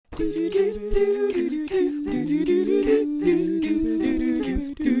Hey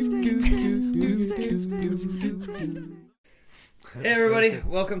everybody,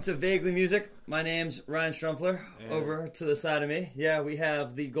 welcome to Vaguely Music. My name's Ryan Strumpfler. Over to the side of me, we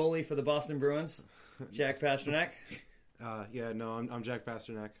have the goalie for the Boston Bruins, Jack Pasternak. I'm Jack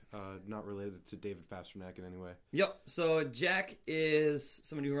Pasternak, not related to David Pasternak in any way. Yep, so Jack is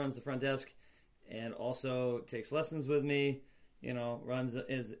somebody who runs the front desk and also takes lessons with me,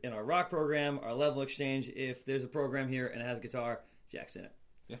 is in our rock program, our level exchange. If there's a program here and it has a guitar, Jack's in it.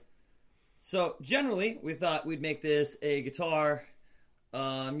 Yeah. So generally, we thought we'd make this a guitar,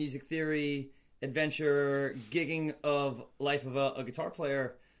 music theory, adventure, gigging of life of a guitar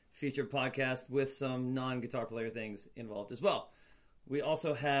player featured podcast with some non-guitar player things involved as well. We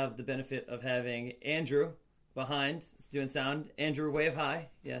also have the benefit of having Andrew behind doing sound. Andrew, wave hi.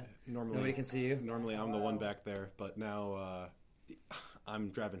 Yeah, nobody can see you. Normally I'm the one back there, but now I'm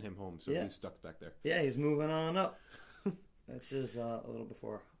driving him home, so he's stuck back there. Yeah, he's moving on up. This is a little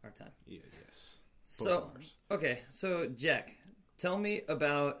before our time. Yeah, yes. So Jack, tell me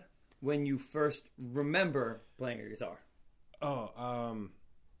about when you first remember playing your guitar.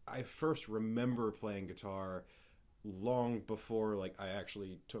 I first remember playing guitar long before I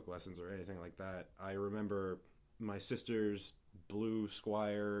actually took lessons or anything like that. I remember my sister's blue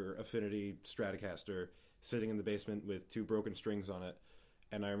Squier Affinity Stratocaster sitting in the basement with two broken strings on it,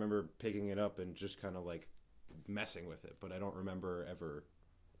 and I remember picking it up and just kind of messing with it, but I don't remember ever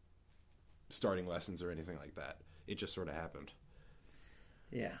starting lessons or anything like that. It just sort of happened.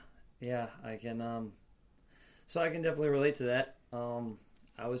 Yeah, I can so I can definitely relate to that.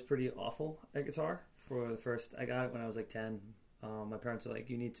 I was pretty awful at guitar for the first. I got it when I was 10. My parents were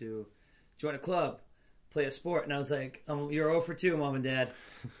like, "You need to join a club, play a sport," and I was like, "You're 0 for 2, Mom and Dad,"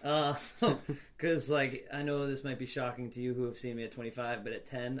 because I know this might be shocking to you who have seen me at 25, but at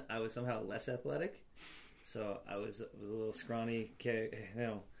 10 I was somehow less athletic. So I was a little scrawny kid,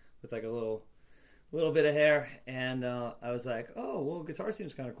 with a little bit of hair, and I was like, "Oh, well, guitar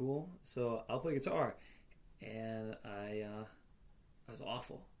seems kind of cool, so I'll play guitar." And I was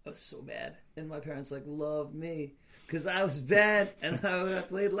awful. I was so bad, and my parents loved me because I was bad, and I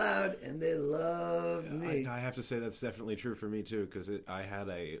played loud, and they loved me. I have to say that's definitely true for me too, because I had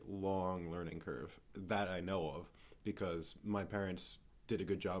a long learning curve that I know of, because my parents did a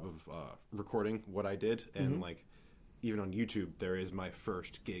good job of recording what I did, and even on YouTube there is my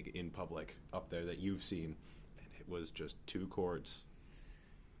first gig in public up there that you've seen, and it was just 2 chords.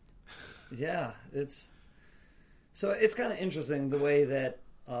 Yeah, it's kind of interesting the way that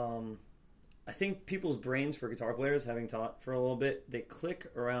I think people's brains for guitar players, having taught for a little bit, they click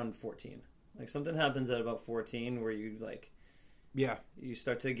around 14. Something happens at about 14 where you you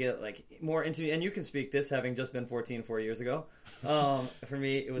start to get more into, and you can speak this having just been 14 4 years ago. For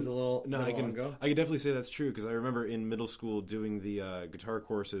me, it was a little long ago. I can definitely say that's true, because I remember in middle school doing the guitar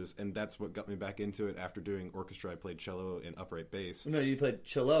courses, and that's what got me back into it. After doing orchestra, I played cello and upright bass. No, you played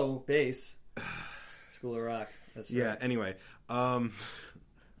cello, bass, School of Rock. That's right. Yeah, anyway,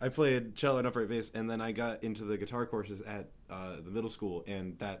 I played cello and upright bass, and then I got into the guitar courses at the middle school,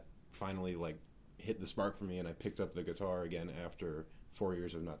 and that finally hit the spark for me, and I picked up the guitar again after 4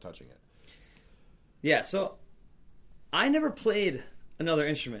 years of not touching it. Yeah, so I never played another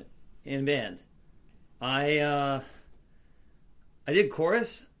instrument in band. I did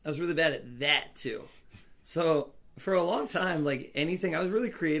chorus. I was really bad at that too. So for a long time, anything, I was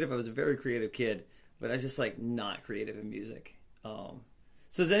really creative. I was a very creative kid, but I was just not creative in music. So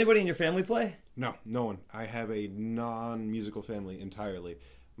does anybody in your family play? No one. I have a non-musical family entirely.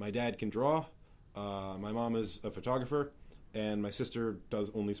 My dad can draw. My mom is a photographer, and my sister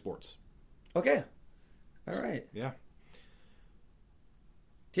does only sports. Okay. All right. Yeah.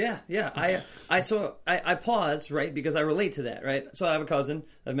 Yeah. I pause, right, because I relate to that, right? So I have a cousin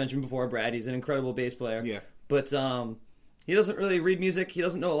I've mentioned before, Brad. He's an incredible bass player. Yeah. But he doesn't really read music. He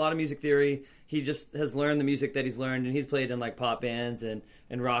doesn't know a lot of music theory. He just has learned the music that he's learned, and he's played in pop bands and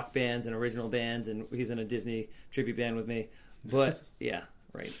rock bands and original bands, and he's in a Disney tribute band with me. But yeah,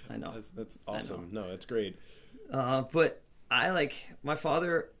 right. I know. That's awesome. No, it's great. But I my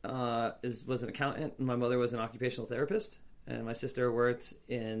father was an accountant, and my mother was an occupational therapist, and my sister works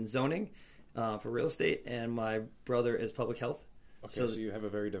in zoning for real estate, and my brother is public health. Okay, so you have a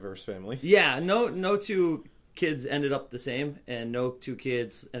very diverse family. Yeah, no two kids ended up the same, and no 2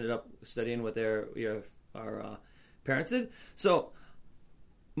 kids ended up studying what our parents did. So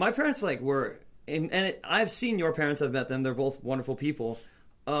my parents were, I've seen your parents. I've met them. They're both wonderful people.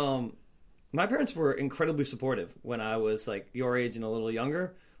 My parents were incredibly supportive when I was your age and a little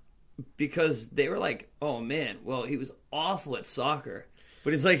younger, because they were "Oh man, well, he was awful at soccer,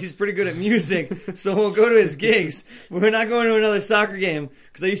 but he's like, he's pretty good at music, so we'll go to his gigs. We're not going to another soccer game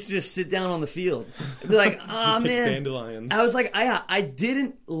because I used to just sit down on the field. I'd be like, oh man, dandelions. I was like, I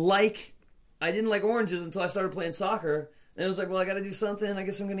didn't like oranges until I started playing soccer. And it was like, well, I got to do something. I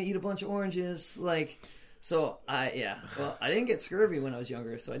guess I'm going to eat a bunch of oranges. Like, so well, I didn't get scurvy when I was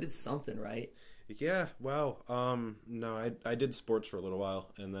younger, so I did something right. Yeah, wow. No, I did sports for a little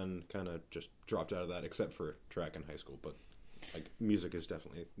while and then kind of just dropped out of that, except for track in high school. But like music is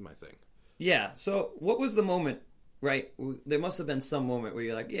definitely my thing. Yeah. So what was the moment? Right, there must have been some moment where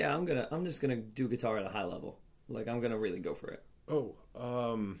you're like, yeah, I'm just gonna do guitar at a high level. Like I'm gonna really go for it. Oh,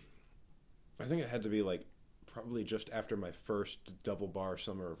 I think it had to be like probably just after my first double bar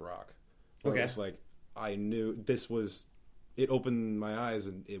Summer of Rock. Where Okay. it was like I knew it opened my eyes,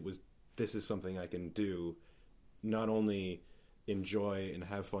 and this is something I can do, not only enjoy and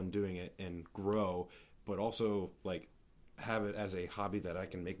have fun doing it and grow, but also like have it as a hobby that I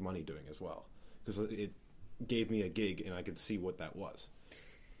can make money doing as well, because it gave me a gig and I could see what that was.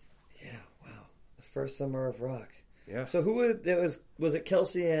 Yeah. Wow. The first Summer of Rock. Yeah. So was it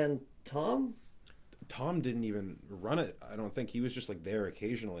Kelsey and Tom? Tom didn't even run it. I don't think. He was just like there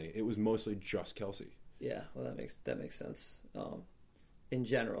occasionally. It was mostly just Kelsey. Yeah. Well, that makes sense. In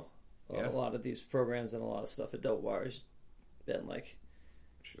general, Yeah. a lot of these programs and a lot of stuff at Dope Bar has been like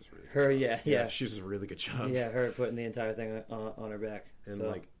She does a really her. good job. Yeah. She does a really good job. Yeah. Her putting the entire thing on her back. And So,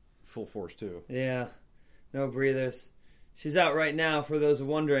 like full force too. yeah. No breathers. She's out right now, for those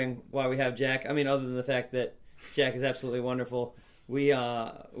wondering why we have Jack. I mean, other than the fact that Jack is absolutely wonderful. We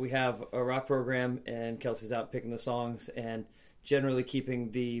have a rock program, and Kelsey's out picking the songs and generally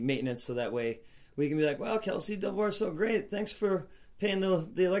keeping the maintenance, so that way we can be like, wow, Kelsey, Double Bar is so great. Thanks for paying the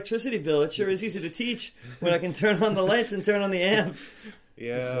electricity bill. It sure is easy to teach when I can turn on the lights and turn on the amp.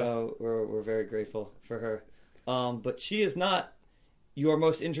 Yeah. So we're very grateful for her. But she is not your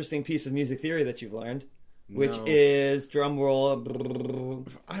most interesting piece of music theory that you've learned. Which No. is, drum roll.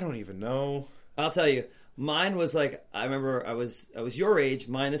 I don't even know. I'll tell you. Mine was like, I remember I was your age,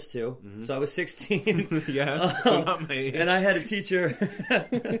 minus 2. Mm-hmm. So I was 16. Yeah. So not my age. And I had a teacher.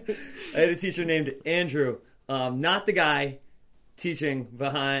 Named Andrew. Not the guy teaching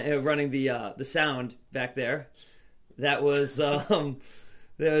behind, running the sound back there. That was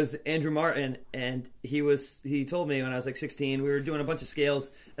Andrew Martin, and he told me when I was like 16, we were doing a bunch of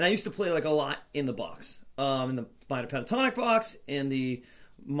scales, and I used to play like a lot in the box, in the minor pentatonic box, in the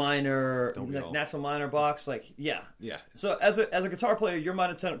minor natural minor box, like yeah. So as a guitar player, your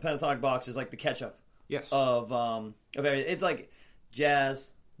minor pentatonic box is like the ketchup. Yes. Of everything. It's like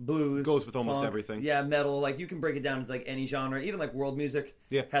jazz, blues, Goes with almost funk, everything. Yeah, metal. Like you can break it down into like any genre, even like world music.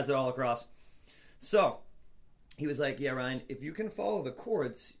 Yeah. Has it all across. So he was like, yeah, Ryan, if you can follow the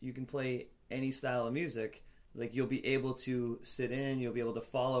chords, you can play any style of music. Like you'll be able to sit in, you'll be able to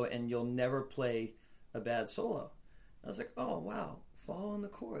follow, and you'll never play a bad solo. I was like, oh wow, following the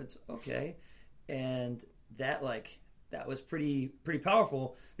chords, okay. And that was pretty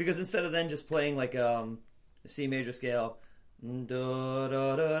powerful, because instead of then just playing like a C major scale,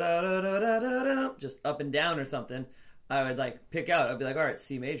 just up and down or something, I would like pick out. I'd be like, all right,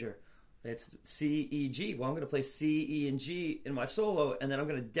 C major. It's C, E, G. Well, I'm going to play C, E, and G in my solo, and then I'm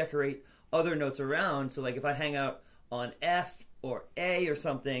going to decorate other notes around. So, like, if I hang out on F or A or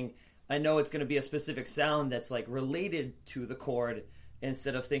something, I know it's going to be a specific sound that's, like, related to the chord,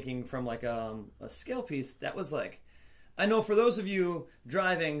 instead of thinking from, like, a scale piece. That was, like... I know for those of you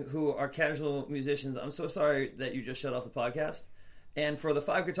driving who are casual musicians, I'm so sorry that you just shut off the podcast. And for the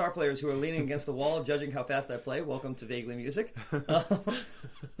 5 guitar players who are leaning against the wall, judging how fast I play, welcome to Vaguely Music.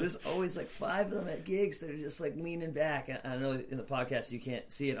 There's always like 5 of them at gigs that are just like leaning back. And I know in the podcast you can't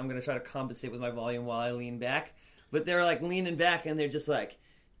see it. I'm going to try to compensate with my volume while I lean back. But they're like leaning back, and they're just like,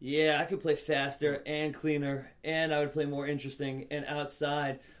 yeah, I could play faster and cleaner, and I would play more interesting and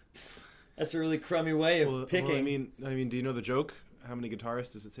outside. That's a really crummy way of picking. Well, I mean, do you know the joke? How many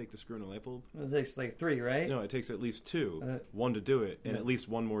guitarists does it take to screw in a light bulb? It takes like 3, right? No, it takes at least 2. One to do it, and at least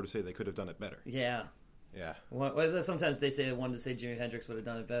one more to say they could have done it better. Yeah. Yeah. Well, sometimes they say one to say Jimi Hendrix would have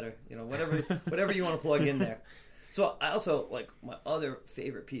done it better. You know, whatever you want to plug in there. So I also, like, my other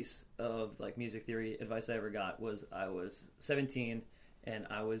favorite piece of like music theory advice I ever got was, I was 17 and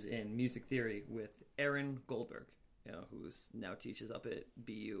I was in music theory with Aaron Goldberg, you know, who now teaches up at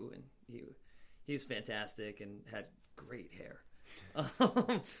BU, and he was fantastic and had great hair.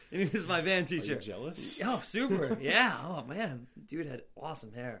 And he was my band teacher. Are you jealous? Oh, super. Yeah. Oh, man. Dude had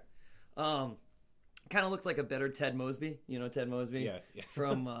awesome hair. Kind of looked like a better Ted Mosby. You know Ted Mosby? Yeah.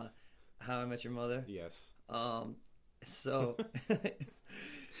 From How I Met Your Mother? Yes. So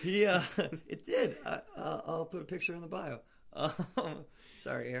he, it did. I'll put a picture in the bio.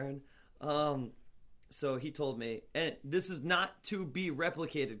 Sorry, Aaron. So he told me, and this is not to be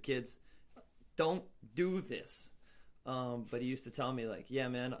replicated, kids. Don't do this. But he used to tell me, like, yeah,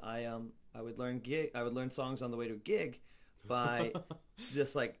 man, I would learn songs on the way to a gig by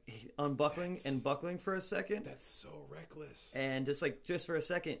just like unbuckling and buckling for a second. That's so reckless. And just for a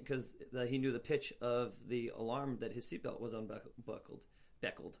second, because he knew the pitch of the alarm that his seatbelt was unbuckled.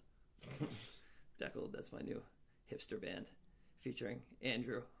 Beckled. Beckled, that's my new hipster band featuring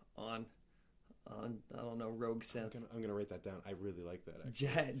Andrew on I don't know, Rogue Synth. I'm gonna write that down. I really like that,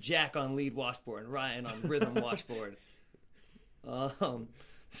 actually. Jack on lead washboard and Ryan on rhythm washboard. So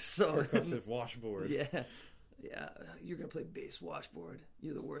Percussive washboard. Yeah. You're gonna play bass washboard.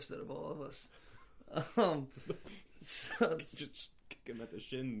 You're the worst out of all of us. So, Just kick him at the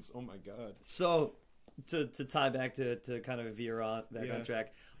shins. Oh my god. So to tie back to kind of veer on back on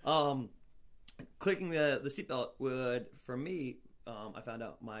track. Clicking the seatbelt would, for me, I found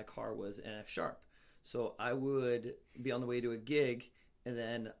out my car was an F sharp. So I would be on the way to a gig, and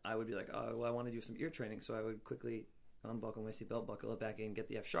then I would be like, oh, well, I want to do some ear training. So I would quickly unbuckle my seatbelt, buckle it back in, get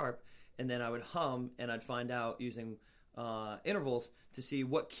the F sharp, and then I would hum, and I'd find out using intervals to see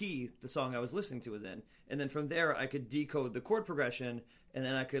what key the song I was listening to was in. And then from there, I could decode the chord progression, and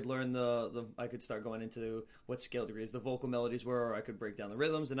then I could learn I could start going into what scale degrees the vocal melodies were, or I could break down the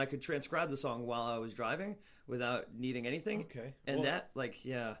rhythms, and I could transcribe the song while I was driving without needing anything. Okay. And well,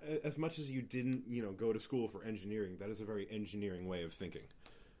 as much as you didn't, go to school for engineering, that is a very engineering way of thinking.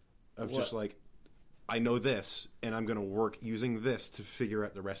 Just like, I know this, and I'm going to work using this to figure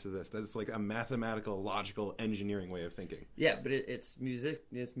out the rest of this. That's like a mathematical, logical, engineering way of thinking. Yeah, but it's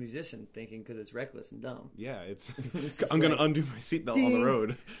musician thinking, because it's reckless and dumb. Yeah, it's It's I'm going like, to undo my seatbelt on the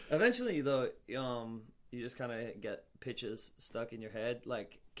road. Eventually, though, you just kind of get pitches stuck in your head.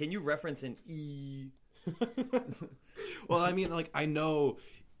 Like, can you reference an E? Well, I mean, like, I know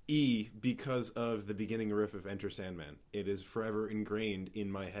E because of the beginning riff of Enter Sandman. It is forever ingrained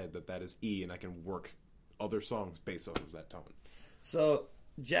in my head that is E, and I can work other songs based off of that tone. So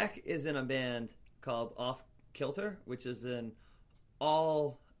Jack is in a band called Off Kilter, which is an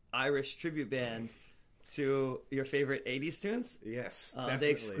all Irish tribute band to your favorite 80s tunes. Yes, They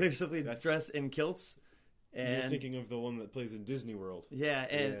exclusively dress in kilts. And you're thinking of the one that plays in Disney World. Yeah,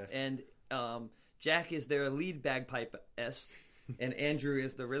 and Jack is their lead bagpipeist, and Andrew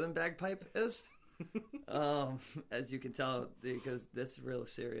is the rhythm bagpipeist. As you can tell, because that's real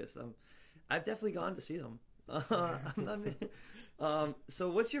serious. I've definitely gone to see them. So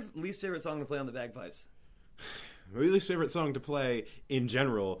what's your least favorite song to play on the bagpipes? My least favorite song to play in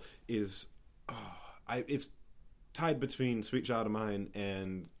general is it's tied between Sweet Child of Mine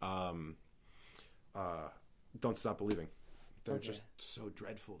and Don't Stop Believing. They're just so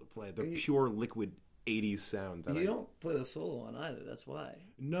dreadful to play. They're pure liquid 80s sound. You don't play the solo one either. That's why.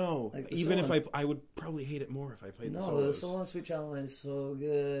 No, like even if I would probably hate it more if I played the solos. No, the solo on Sweet Child of Mine is so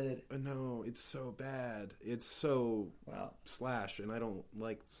good. No, it's so bad. It's so Slash, and I don't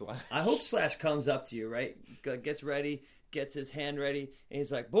like Slash. I hope Slash comes up to you, right? Gets ready, gets his hand ready, and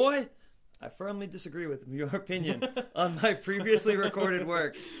he's like, "Boy, I firmly disagree with your opinion on my previously recorded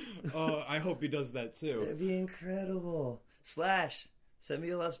work." Oh, I hope he does that too. That'd be incredible. Slash, send me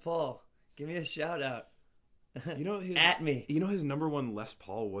a Les Paul. Give me a shout out. At me. You know his number one Les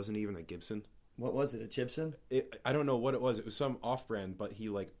Paul wasn't even a Gibson. What was it? A Gibson? I don't know what it was. It was some off-brand, but he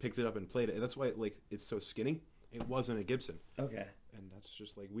picked it up and played it. That's why it's so skinny. It wasn't a Gibson. Okay. And that's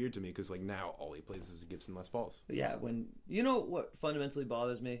just weird to me because now all he plays is a Gibson Les Pauls. Yeah. When you know what fundamentally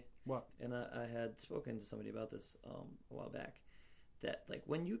bothers me. What? And I had spoken to somebody about this a while back. That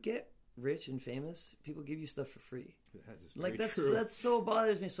when you get rich and famous, people give you stuff for free. That is very true. That so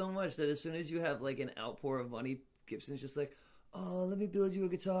bothers me so much that as soon as you have an outpour of money, Gibson's just oh, let me build you a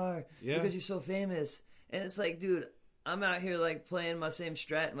guitar because you're so famous. And it's dude, I'm out here playing my same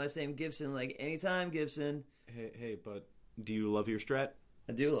Strat and my same Gibson anytime Gibson. Hey, but do you love your Strat?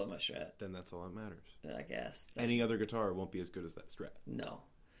 I do love my Strat. Then that's all that matters. I guess. Any other guitar won't be as good as that Strat.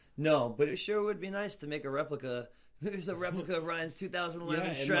 No, but it sure would be nice to make a replica. There's a replica of Ryan's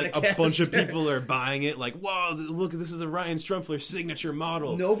 2011 Stratocaster. And a bunch of people are buying it. Whoa, look, this is a Ryan Strumpler signature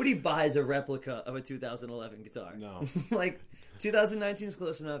model. Nobody buys a replica of a 2011 guitar. No. 2019 is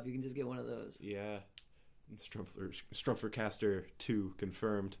close enough. You can just get one of those. Yeah. Strumpler Caster 2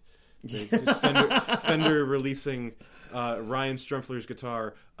 confirmed. Fender releasing Ryan Strumpler's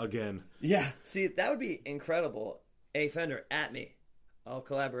guitar again. Yeah. See, that would be incredible. Hey, Fender, at me. I'll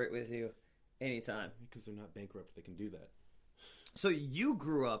collaborate with you. Anytime. Because they're not bankrupt, they can do that. So you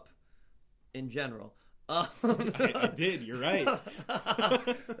grew up, in general. I did, you're right.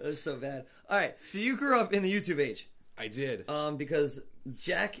 That was so bad. All right, so you grew up in the YouTube age. I did. Because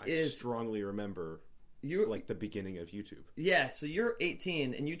Jack I is strongly remember you. like the beginning of YouTube. Yeah, so you're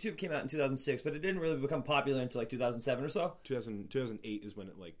 18, and YouTube came out in 2006, but it didn't really become popular until like 2007 or so. 2008 is when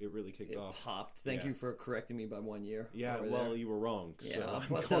it really kicked It off. popped. Thank Yeah. you for correcting me by 1 year. Yeah, over well, there. you were wrong. Yeah, So I'll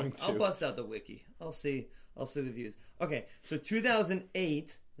I'm bust out the wiki. I'll see the views. Okay, so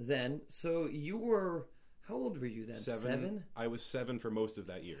 2008 then. So you were, how old were you then? 7? I was 7 for most of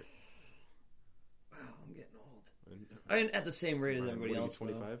that year. Wow, I'm getting old. I mean, at the same rate as everybody else.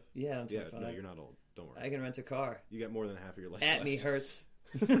 25? Yeah, I'm Yeah, 25. no, you're not old. Don't worry. I can rent a car. You got more than half of your life At left. me hurts.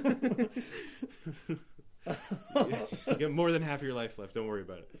 You get more than half of your life left. Don't worry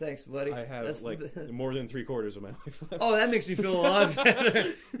about it. Thanks, buddy. I have That's more than 3/4 of my life left. Oh, that makes me feel a lot better.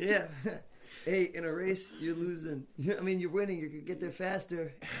 Yeah. Hey, in a race, you're losing. I mean, you're winning. You can get there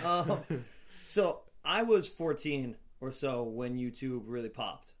faster. So I was 14 or so when YouTube really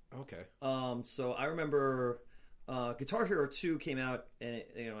popped. Okay. So I remember Guitar Hero 2 came out, and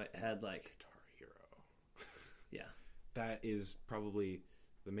it had like Guitar Hero. Yeah. That is probably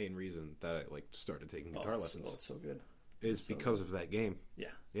the main reason that I started taking guitar lessons. Oh, it's so good. Is because of that game.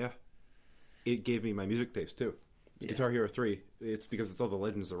 Yeah. Yeah. It gave me my music taste too. Yeah. Guitar Hero 3, it's because it's all the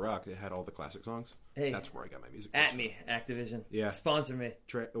Legends of Rock. It had all the classic songs. Hey, that's where I got my music at taste. me, Activision. Yeah. Sponsor me.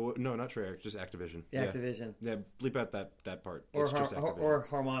 No, not Treyarch, just Activision. Activision. Yeah, bleep out that part. Or It's just Activision. or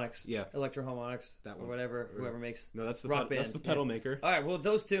Harmonix. Yeah. Electro Harmonix. That or one. whatever, whoever makes No, that's the rock band. That's the pedal maker. All right, well,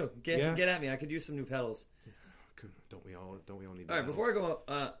 those two. Get Yeah. at me. I could use some new pedals. Don't we all need All right, pedals? before I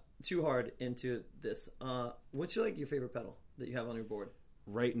go too hard into this, what's your favorite pedal that you have on your board?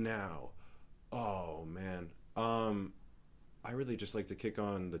 Right now, oh man, I really just like to kick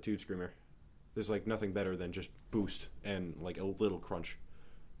on the Tube Screamer. There's nothing better than just boost and a little crunch.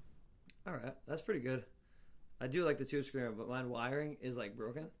 All right, that's pretty good. I do like the Tube Screamer, but mine wiring is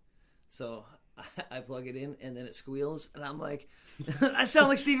broken, so I plug it in and then it squeals, and I'm like, I sound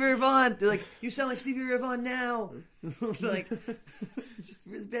like Stevie Ray Vaughan. They're like, you sound like Stevie Ray Vaughan now. It's just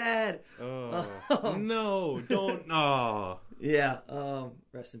really bad. Oh no! Don't. Oh. Yeah.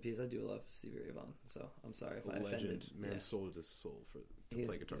 Rest in peace. I do love Stevie Ray Vaughan, so I'm sorry if I Legend. offended. Man yeah. sold his soul to play guitar. He's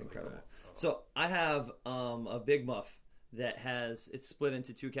like incredible. that. Oh. So I have a Big Muff that it's split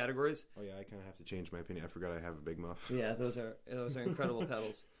into 2 categories. Oh yeah, I kind of have to change my opinion. I forgot I have a Big Muff. Yeah, those are incredible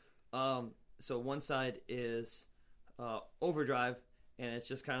pedals. So one side is overdrive, and it's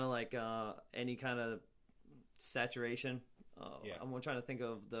just kind of like any kind of saturation. I'm trying to think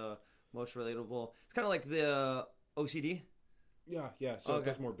of the most relatable. It's kind of like the OCD. Yeah. So it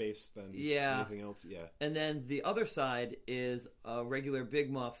does more bass than anything else. Yeah. And then the other side is a regular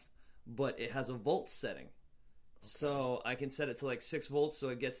Big Muff, but it has a volt setting. Okay. So I can set it to 6 volts, so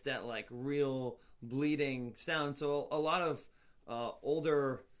it gets that real bleeding sound. So a lot of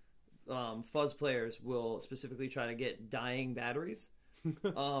older fuzz players will specifically try to get dying batteries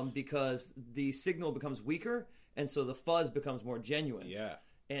because the signal becomes weaker, and so the fuzz becomes more genuine. Yeah.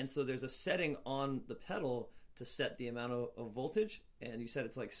 And so there's a setting on the pedal to set the amount of voltage, and you set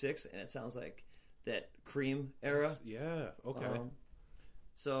it to 6, and it sounds like that Cream era. Yeah. Okay.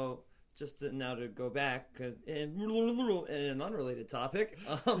 So just to go back, because in an unrelated topic,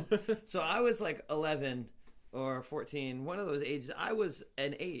 so I was 11 or 14, one of those ages. I was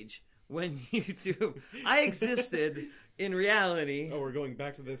an age when I existed in reality. Oh, we're going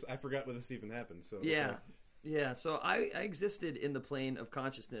back to this. I forgot when this even happened. So Yeah. okay. Yeah, so I existed in the plane of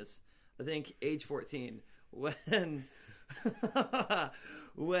consciousness, I think age 14, when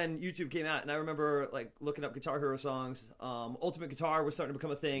when YouTube came out. And I remember looking up Guitar Hero songs. Ultimate Guitar was starting to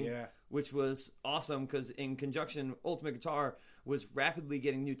become a thing, which was awesome because in conjunction, Ultimate Guitar was rapidly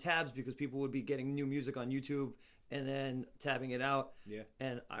getting new tabs because people would be getting new music on YouTube and then tabbing it out. Yeah.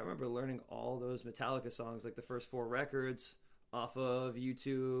 And I remember learning all those Metallica songs, the first 4 records off of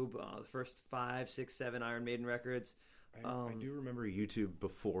YouTube, the first 5, 6, 7 Iron Maiden records. I do remember YouTube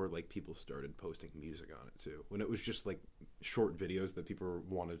before people started posting music on it too. When it was just short videos that people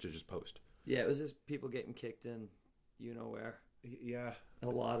wanted to just post. Yeah, it was just people getting kicked in, where. Yeah. A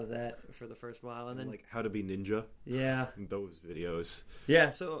lot of that for the first while, and then how to be ninja. Yeah. Those videos. Yeah.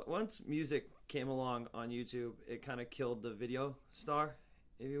 So once music came along on YouTube, it kind of killed the video star,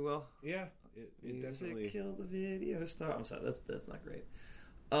 if you will. Yeah. It definitely killed the video star. I'm sorry, that's not great.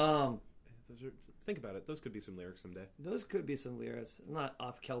 Think about it. Those could be some lyrics someday. Those could be some lyrics, not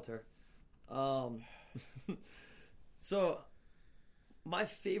off kilter. So my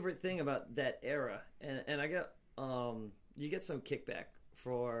favorite thing about that era, and I get you get some kickback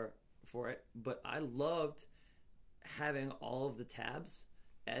for it, but I loved having all of the tabs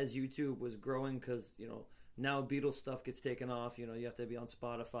as YouTube was growing because now Beatles stuff gets taken off. You know, you have to be on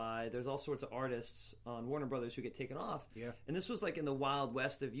Spotify. There's all sorts of artists on Warner Brothers who get taken off. Yeah. And this was like in the wild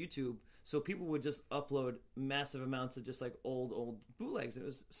west of YouTube. So people would just upload massive amounts of just like old bootlegs. And it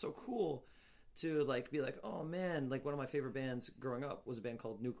was so cool to like be like, oh man, like one of my favorite bands growing up was a band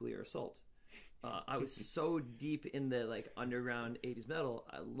called Nuclear Assault. I was so deep in the like underground 80s metal.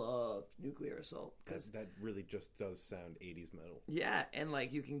 I loved Nuclear Assault because That really just does sound 80s metal. yeah, and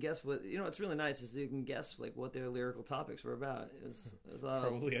like you can guess what what's really nice is you can guess like what their lyrical topics were about. It was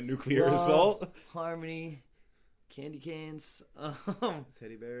Probably a nuclear love, assault. harmony, candy canes,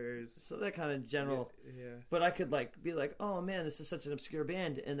 Teddy bears. so that kind of general. Yeah. But I could like be like, oh man, this is such an obscure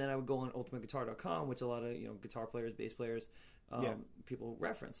band, and then I would go on ultimateguitar.com, which a lot of guitar players, bass players, people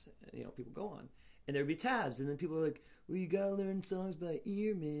reference, people go on, and there'd be tabs, and then people are like, well, you gotta learn songs by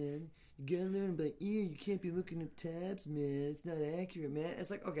ear, man. You gotta learn by ear. You can't be looking at tabs, man. It's not accurate, man.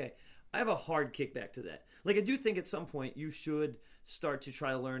 It's like, okay, I have a hard kickback to that. Like, I do think at some point you should start to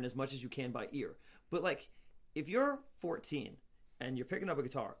try to learn as much as you can by ear, but like, if you're 14 and you're picking up a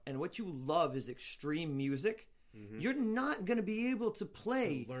guitar and what you love is extreme music, you're not going to be able to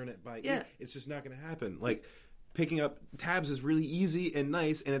play. Learn it by Yeah. ear. It's just not going to happen. Like, picking up tabs is really easy and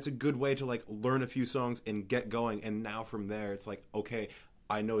nice, and it's a good way to, like, learn a few songs and get going. And now from there, it's like, okay,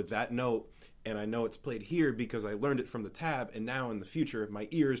 I know that note, and I know it's played here because I learned it from the tab, and now in the future, my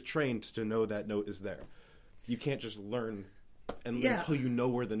ear is trained to know that note is there. You can't just learn until you know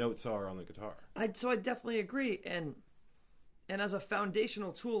where the notes are on the guitar. So I definitely agree. And as a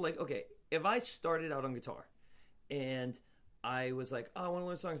foundational tool, like, okay, if I started out on guitar and I was like, oh, I want to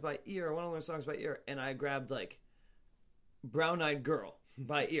learn songs by ear, and I grabbed like Brown Eyed Girl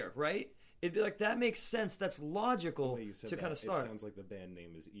by ear, right? It'd be like, that makes sense. That's logical to kind of start. It sounds like the band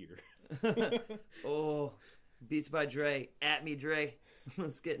name is Ear. Oh, Beats by Dre. At me, Dre.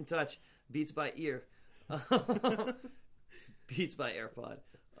 Let's get in touch. Beats by Ear. Beats by AirPod.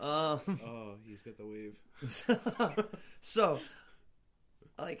 Oh, he's got the wave. So,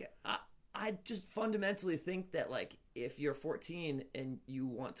 like, I just fundamentally think that, like, if you're 14 and you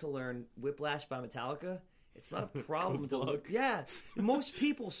want to learn Whiplash by Metallica, it's not a problem to look. Yeah. Most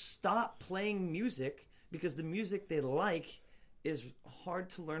people stop playing music because the music they like is hard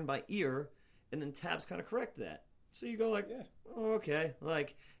to learn by ear, and then tabs kind of correct that. So you go like, oh, okay.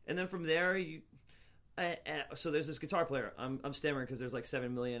 Like, and then from there, so there's this guitar player. I'm stammering because there's like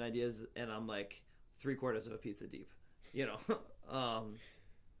 7 million ideas, and I'm like 3/4 of a pizza deep.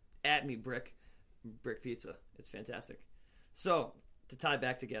 At me, Brick Pizza. It's fantastic. So to tie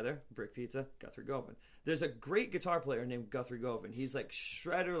back together, Brick Pizza, Guthrie Govan. There's a great guitar player named Guthrie Govan. He's like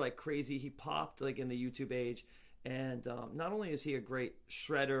shredder like crazy. He popped like in the YouTube age, and not only is he a great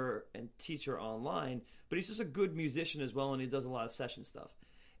shredder and teacher online, but he's just a good musician as well, and he does a lot of session stuff.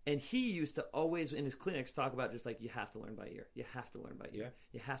 And he used to always, in his clinics, talk about just like, you have to learn by ear. You have to learn by ear. Yeah.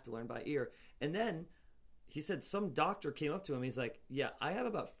 You have to learn by ear. And then he said some doctor came up to him. He's like, yeah, I have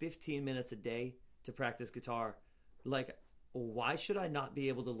about 15 minutes a day to practice guitar. Like, why should I not be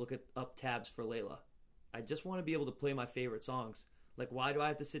able to look up tabs for Layla? I just want to be able to play my favorite songs. Like, why do I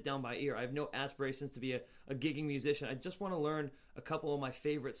have to sit down by ear? I have no aspirations to be a gigging musician. I just want to learn a couple of my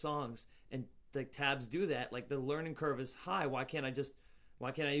favorite songs. And like, tabs do that. Like, the learning curve is high. Why can't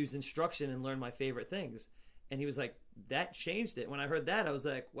I use instruction and learn my favorite things? And he was like, that changed it. When I heard that, I was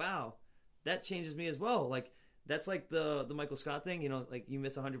like, wow, that changes me as well. Like, that's like the Michael Scott thing, like you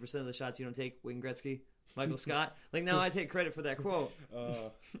miss 100% of the shots you don't take, Wayne Gretzky, Michael Scott. Like, now I take credit for that quote.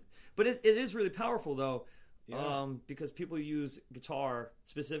 But it is really powerful though, because people use guitar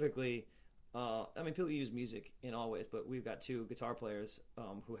specifically. People use music in all ways, but we've got 2 guitar players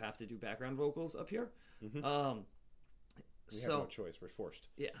who have to do background vocals up here. Mm-hmm. We have no choice. We're forced.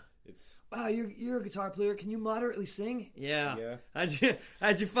 Yeah. It's wow. You're a guitar player. Can you moderately sing? Yeah. Yeah.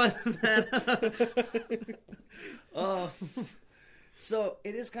 How'd you find that? So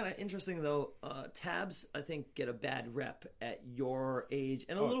it is kind of interesting though. Tabs, I think, get a bad rep at your age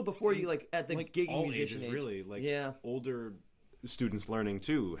and a little before you, like at the like gigging all musician ages, age. really. Like older students learning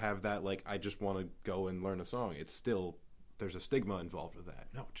too have that. Like, I just want to go and learn a song. It's still, there's a stigma involved with that.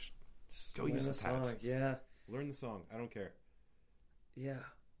 No, just go use the tabs. Song. Yeah. Learn the song. I don't care. Yeah.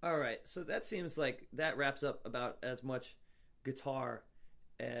 All right. So that seems like that wraps up about as much guitar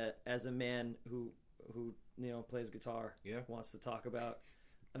as a man who plays guitar wants to talk about.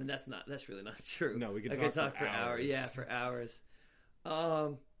 I mean, that's really not true. No, we could talk for hours. Yeah, for hours.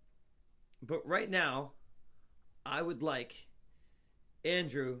 But right now, I would like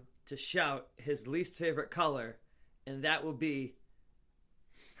Andrew to shout his least favorite color, and that will be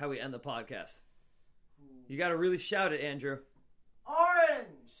how we end the podcast. You got to really shout it, Andrew.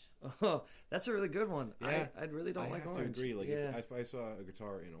 Orange! Oh, that's a really good one. Yeah. I really don't like have orange. to agree. Like yeah. if I saw a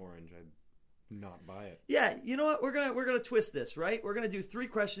guitar in orange, I'd not buy it. Yeah, you know what? We're gonna twist this, right? We're gonna do 3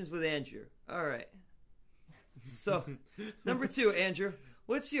 questions with Andrew. All right. So, number 2, Andrew,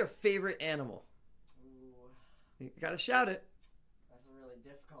 what's your favorite animal? Ooh, You gotta shout it. that's really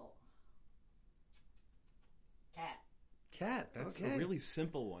difficult. Cat. Cat. That's okay. a really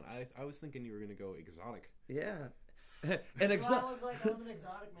simple one. I was thinking you were going to go exotic. Yeah. Do I look like I'm an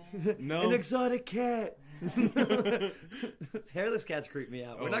exotic man? No. An exotic cat. Hairless cats creep me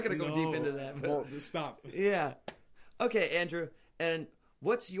out. We're not going to go deep into that. But... Well, stop. Yeah. Okay, Andrew. And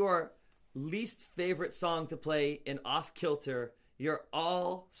what's your least favorite song to play in Off Kilter, your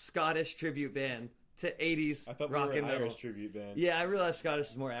all Scottish tribute band to 80s I thought we rock were and an metal? Irish tribute band. Yeah, I realize Scottish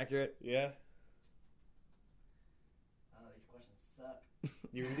is more accurate. Yeah. Oh, these questions suck.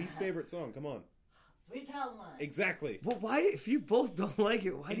 Your least favorite song? Come on. Sweet Child of Mine. Exactly. Well, why, if you both don't like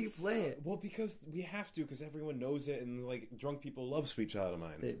it, why do you play it? Well, because we have to, because everyone knows it, and like drunk people love "Sweet Child of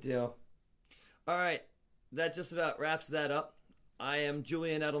Mine." They do. All right, that just about wraps that up. I am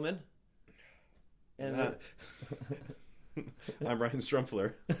Julian Edelman. And I'm Ryan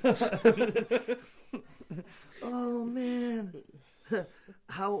Strumpfler. oh man,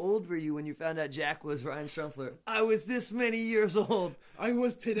 how old were you when you found out Jack was Ryan Strumpfler? I was this many years old. I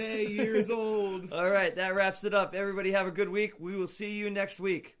was today years old. All right, that wraps it up. Everybody have a good week. We will see you next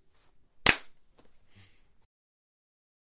week.